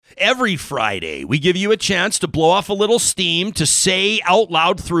every Friday, we give you a chance to blow off a little steam, to say out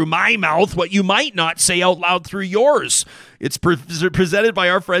loud through my mouth what you might not say out loud through yours. It's presented by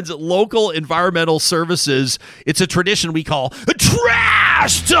our friends at Local Environmental Services. It's a tradition we call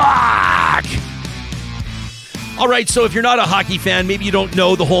Trash Talk. All right, so if you're not a hockey fan, maybe you don't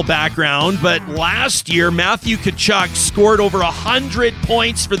know the whole background, but last year, Matthew Tkachuk scored over 100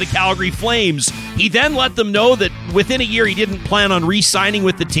 points for the Calgary Flames. He then let them know that within a year he didn't plan on re-signing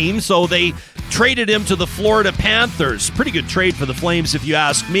with the team, so they traded him to the Florida Panthers. Pretty good trade for the Flames, if you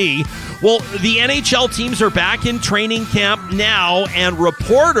ask me. Well, the NHL teams are back in training camp now, and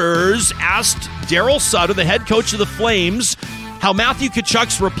reporters asked Daryl Sutter, the head coach of the Flames, how Matthew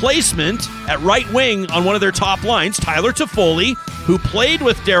Tkachuk's replacement at right wing on one of their top lines, Tyler Toffoli, who played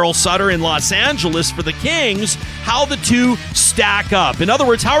with Daryl Sutter in Los Angeles for the Kings, how the two stack up. In other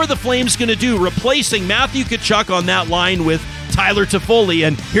words, how are the Flames going to do replacing Matthew Tkachuk on that line with Tyler Toffoli?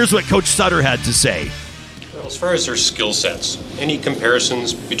 And here's what Coach Sutter had to say. Well, as far as their skill sets, any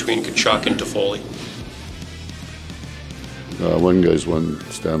comparisons between Tkachuk and Toffoli? One guy's won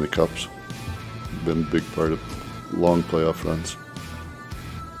Stanley Cups, been a big part of long playoff runs.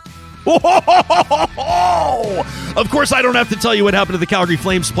 Of course, I don't have to tell you what happened to the Calgary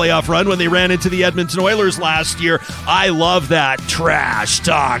Flames playoff run when they ran into the Edmonton Oilers last year. I love that trash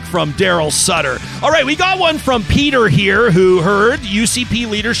talk from Daryl Sutter. All right, we got one from Peter here, who heard UCP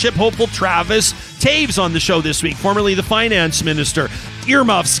leadership hopeful Travis Taves on the show this week, formerly the finance minister.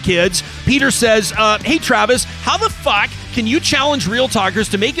 Earmuffs, kids. Peter says, hey, Travis, how the fuck can you challenge Real Talkers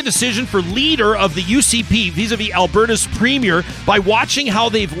to make a decision for leader of the UCP vis-a-vis Alberta's premier by watching how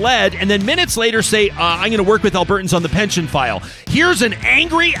they've led and then minutes later say, I'm going to work with Albertans on the pension file? Here's an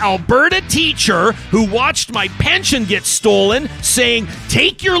angry Alberta teacher who watched my pension get stolen saying,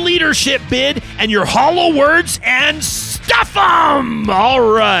 take your leadership bid and your hollow words and stuff them! All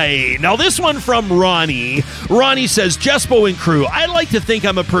right. Now this one from Ronnie. Ronnie says, Jespo and crew, I like to think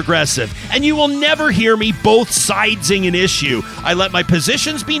I'm a progressive, and you will never hear me both sidesing an issue. I let my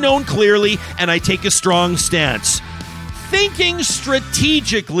positions be known clearly, and I take a strong stance. Thinking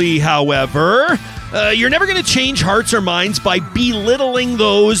strategically, however, you're never going to change hearts or minds by belittling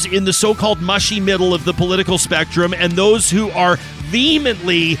those in the so-called mushy middle of the political spectrum and those who are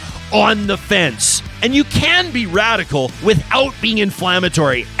vehemently on the fence. And you can be radical without being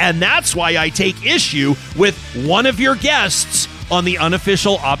inflammatory. And that's why I take issue with one of your guests on the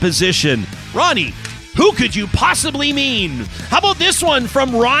unofficial opposition. Ronnie, who could you possibly mean? How about this one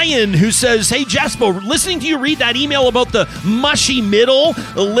from Ryan, who says, hey, Jespo, listening to you read that email about the mushy middle,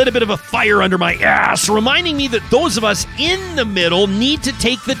 a little bit of a fire under my ass, reminding me that those of us in the middle need to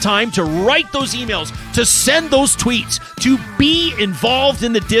take the time to write those emails, to send those tweets, to be involved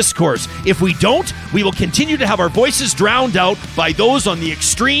in the discourse. If we don't, we will continue to have our voices drowned out by those on the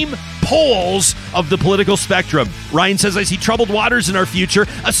extreme poles of the political spectrum. Ryan says, I see troubled waters in our future,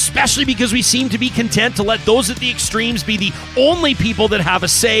 especially because we seem to be content to let those at the extremes be the only people that have a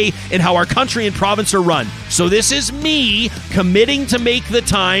say in how our country and province are run. So this is me committing to make the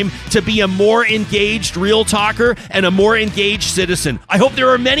time to be a more engaged real talker and a more engaged citizen. I hope there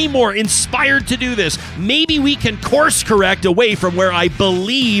are many more inspired to do this. Maybe we can course correct away from where I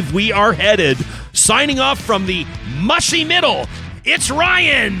believe we are headed. Signing off from the mushy middle, it's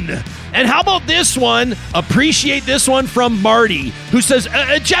Ryan. And how about this one? Appreciate this one from Marty, who says,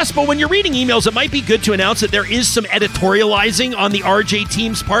 Jespo, when you're reading emails, it might be good to announce that there is some editorializing on the RJ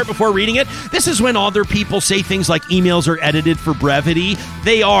team's part before reading it. This is when other people say things like emails are edited for brevity.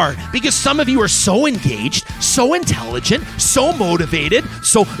 They are, because some of you are so engaged, so intelligent, so motivated,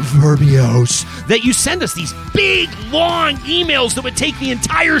 so verbose, that you send us these big, long emails that would take the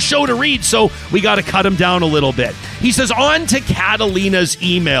entire show to read, so we got to cut them down a little bit. He says, on to Catalina's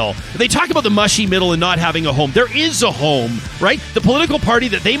email. They talk about the mushy middle and not having a home. There is a home, right? The political party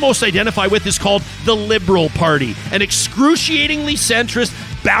that they most identify with is called the Liberal Party, an excruciatingly centrist,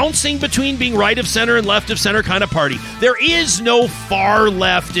 bouncing between being right of center and left of center kind of party. There is no far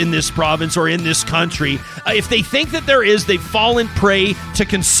left in this province or in this country. If they think that there is, they've fallen prey to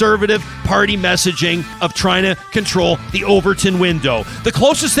conservative party messaging of trying to control the Overton window. The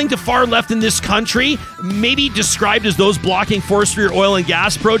closest thing to far left in this country, maybe described as those blocking forestry or oil and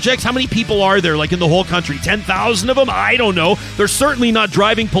gas projects. How many people are there, like in the whole country? 10,000 of them? I don't know. They're certainly not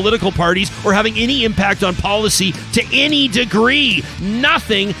driving political parties or having any impact on policy to any degree. Nothing.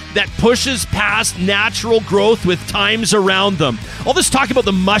 nothing that pushes past natural growth with times around them. All this talk about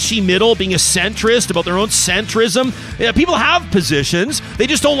the mushy middle, being a centrist, about their own centrism. Yeah, people have positions. They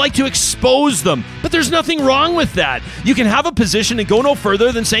just don't like to expose them. But there's nothing wrong with that. You can have a position and go no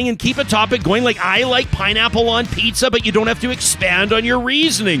further than saying and keep a topic going like, I like pineapple on pizza, but you don't have to expand on your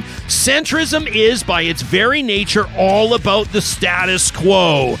reasoning. Centrism is, by its very nature, all about the status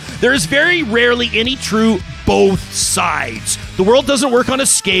quo. There is very rarely any true both sides. The world doesn't work on a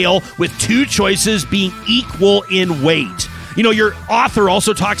scale with two choices being equal in weight. You know, your author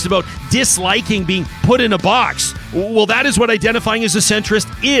also talks about disliking being put in a box. Well, that is what identifying as a centrist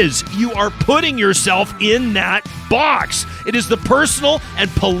is. You are putting yourself in that box. It is the personal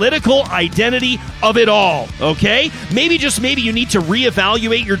and political identity of it all, okay? Maybe, just maybe, you need to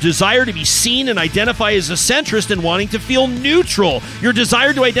reevaluate your desire to be seen and identify as a centrist and wanting to feel neutral. Your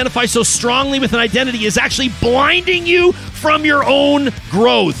desire to identify so strongly with an identity is actually blinding you from your own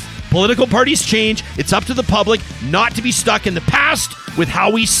growth. Political parties change. It's up to the public not to be stuck in the past with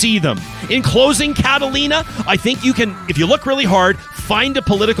how we see them. In closing, Catalina, I think you can, if you look really hard, find a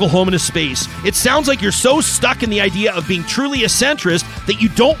political home in a space. It sounds like you're so stuck in the idea of being truly a centrist that you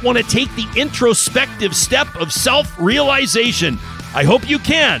don't want to take the introspective step of self-realization. I hope you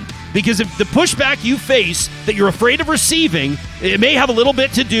can, because if the pushback you face that you're afraid of receiving, it may have a little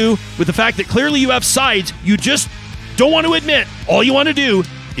bit to do with the fact that clearly you have sides you just don't want to admit. All you want to do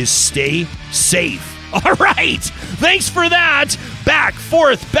is stay safe. All right. Thanks for that. Back,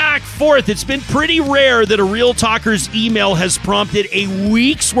 forth. It's been pretty rare that a Real Talker's email has prompted a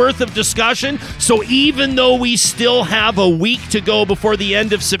week's worth of discussion. So even though we still have a week to go before the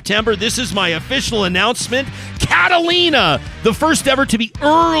end of September, this is my official announcement. Catalina, the first ever to be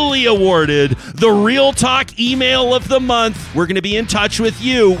early awarded the Real Talk Email of the Month. We're going to be in touch with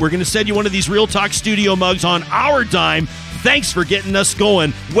you. We're going to send you one of these Real Talk studio mugs on our dime. Thanks for getting us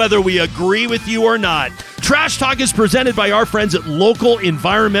going, whether we agree with you or not. Trash Talk is presented by our friends at Local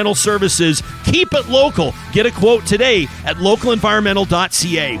Environmental Services. Keep it local. Get a quote today at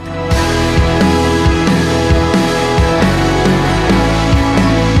localenvironmental.ca.